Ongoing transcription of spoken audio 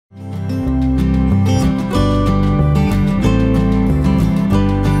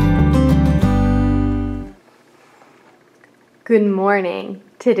Good morning.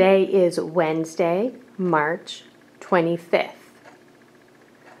 Today is Wednesday, March 25th.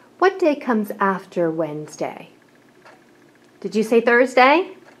 What day comes after Wednesday? Did you say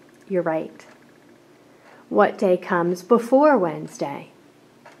Thursday? You're right. What day comes before Wednesday?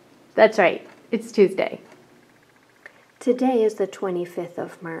 That's right, it's Tuesday. Today is the 25th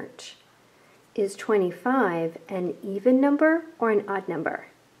of March. Is 25 an even number or an odd number?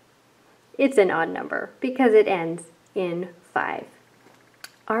 It's an odd number because it ends in 5.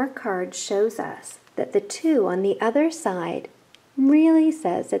 Our card shows us that the 2 on the other side really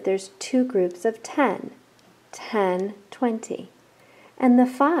says that there's 2 groups of 10, 10, 20. And the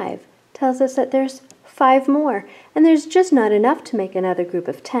 5 tells us that there's 5 more, and there's just not enough to make another group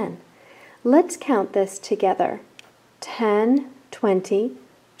of 10. Let's count this together. 10, 20,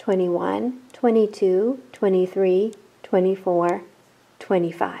 21, 22, 23, 24,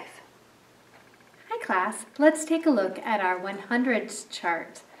 25. Class, let's take a look at our 100s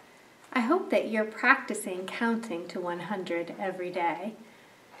chart. I hope that you're practicing counting to 100 every day.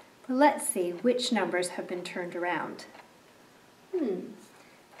 But let's see which numbers have been turned around.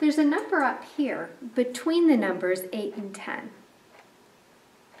 There's a number up here between the numbers 8 and 10.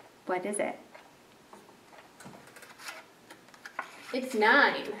 What is it? It's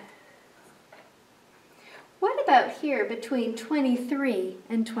 9. What about here between 23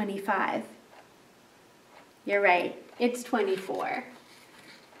 and 25? You're right, it's 24.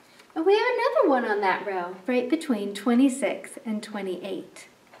 And we have another one on that row, right between 26 and 28.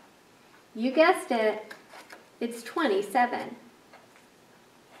 You guessed it, it's 27.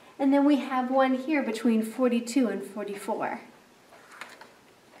 And then we have one here between 42 and 44.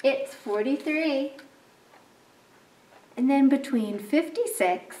 It's 43. And then between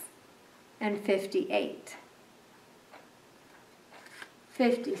 56 and 58.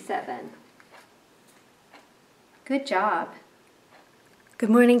 57. Good job. Good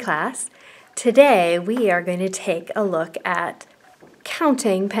morning, class. Today we are going to take a look at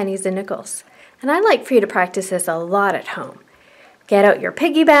counting pennies and nickels. And I'd like for you to practice this a lot at home. Get out your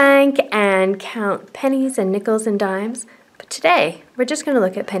piggy bank and count pennies and nickels and dimes. But today we're just going to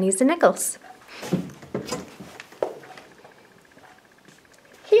look at pennies and nickels.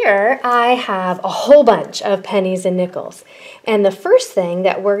 Here I have a whole bunch of pennies and nickels. And the first thing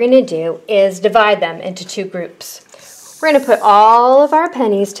that we're going to do is divide them into 2 groups. We're going to put all of our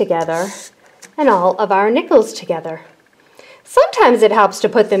pennies together and all of our nickels together. Sometimes it helps to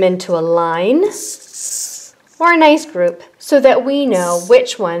put them into a line or a nice group so that we know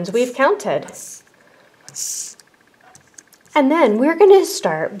which ones we've counted. And then we're going to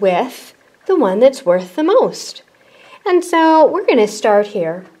start with the one that's worth the most. And so we're going to start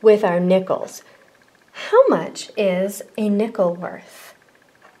here with our nickels. How much is a nickel worth?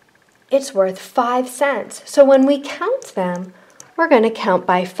 It's worth 5 cents. So when we count them, we're going to count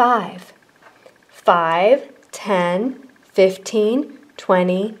by 5. 5, 10, 15,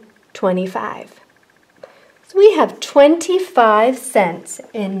 20, 25. So we have 25 cents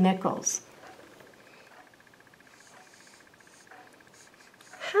in nickels.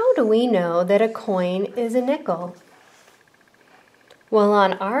 How do we know that a coin is a nickel? Well,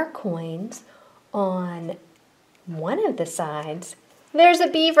 on our coins, on one of the sides, there's a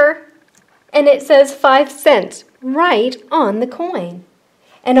beaver, and it says 5 cents right on the coin.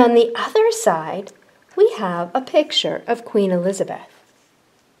 And on the other side, we have a picture of Queen Elizabeth.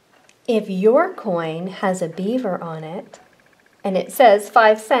 If your coin has a beaver on it, and it says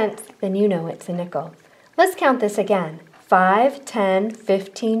 5 cents, then you know it's a nickel. Let's count this again. 5, 10,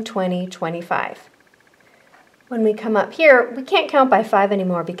 15, 20, 25. When we come up here, we can't count by 5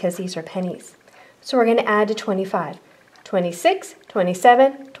 anymore because these are pennies. So we're going to add to 25. 26,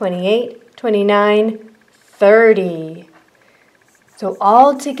 27, 28, 29, 30. So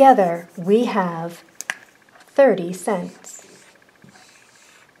all together, we have 30 cents.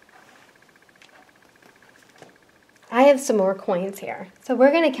 I have some more coins here, so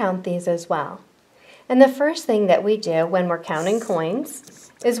we're going to count these as well. And the first thing that we do when we're counting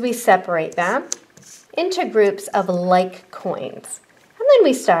coins is we separate them into groups of like coins. And then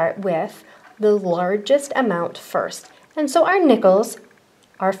we start with the largest amount first. And so our nickels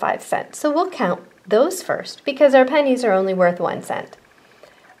are 5 cents. So we'll count those first because our pennies are only worth 1 cent.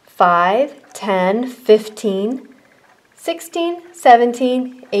 5, 10, 15, 16,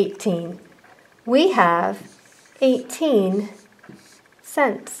 17, 18. We have 18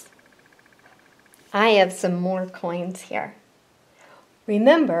 cents. I have some more coins here.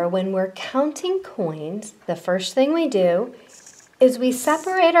 Remember, when we're counting coins, the first thing we do is we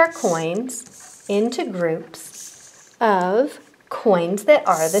separate our coins into groups of coins that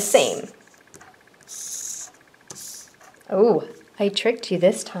are the same. Oh, I tricked you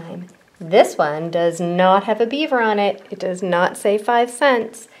this time. This one does not have a beaver on it. It does not say 5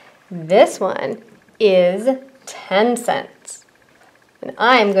 cents. This one is 10 cents. And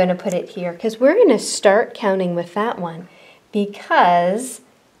I'm going to put it here because we're going to start counting with that one because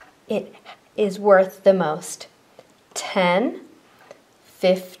it is worth the most. 10,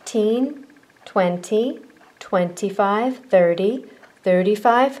 15, 20, 25, 30,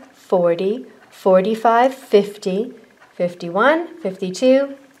 35, 40, 45, 50, 51,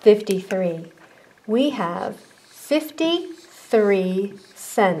 52, 53. We have 53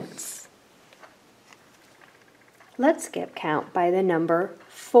 cents. Let's skip count by the number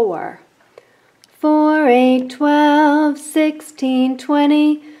 4. 4, 8, 12, 16,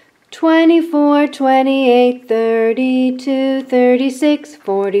 20, 24, 28, 32, 36,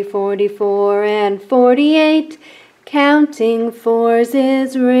 40, 44, and 48. Counting 4s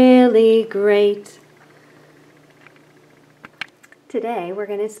is really great. Today we're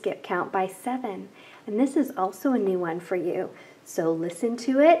going to skip count by 7, and this is also a new one for you. So listen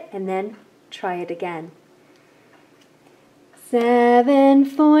to it and then try it again. 7,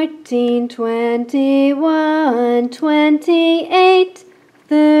 14, 21, 28,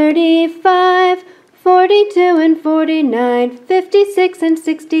 35, 42 and 49, 56 and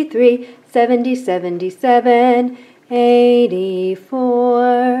 63, 70, 77,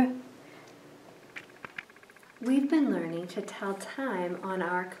 84. We've been learning to tell time on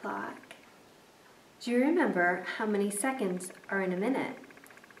our clock. Do you remember how many seconds are in a minute?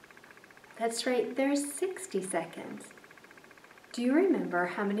 That's right, there's 60 seconds. Do you remember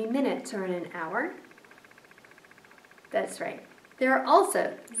how many minutes are in an hour? That's right, there are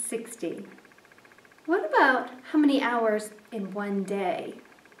also 60. What about how many hours in one day?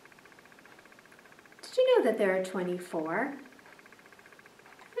 Did you know that there are 24?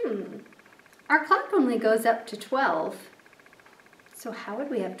 Our clock only goes up to 12. So how would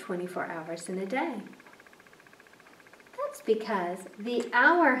we have 24 hours in a day? That's because the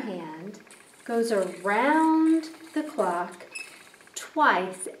hour hand goes around the clock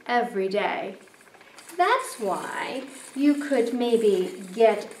twice every day. That's why you could maybe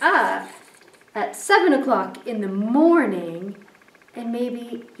get up at 7 o'clock in the morning and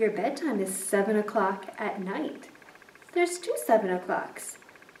maybe your bedtime is 7 o'clock at night. There's 2 7 o'clocks,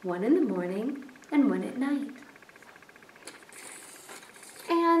 one in the morning and one at night.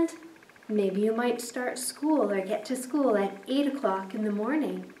 And maybe you might start school or get to school at 8 o'clock in the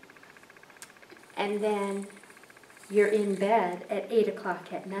morning. And then you're in bed at 8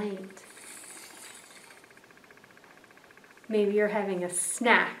 o'clock at night. Maybe you're having a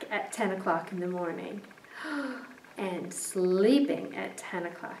snack at 10 o'clock in the morning and sleeping at 10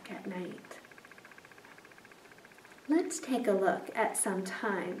 o'clock at night. Let's take a look at some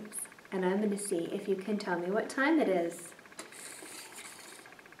times, and I'm going to see if you can tell me what time it is.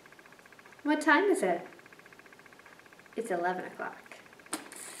 What time is it? It's 11 o'clock.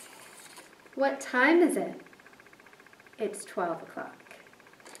 What time is it? It's 12 o'clock.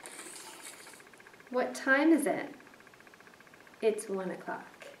 What time is it? It's 1 o'clock.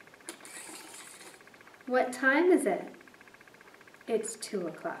 What time is it? It's 2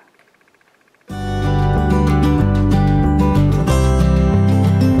 o'clock.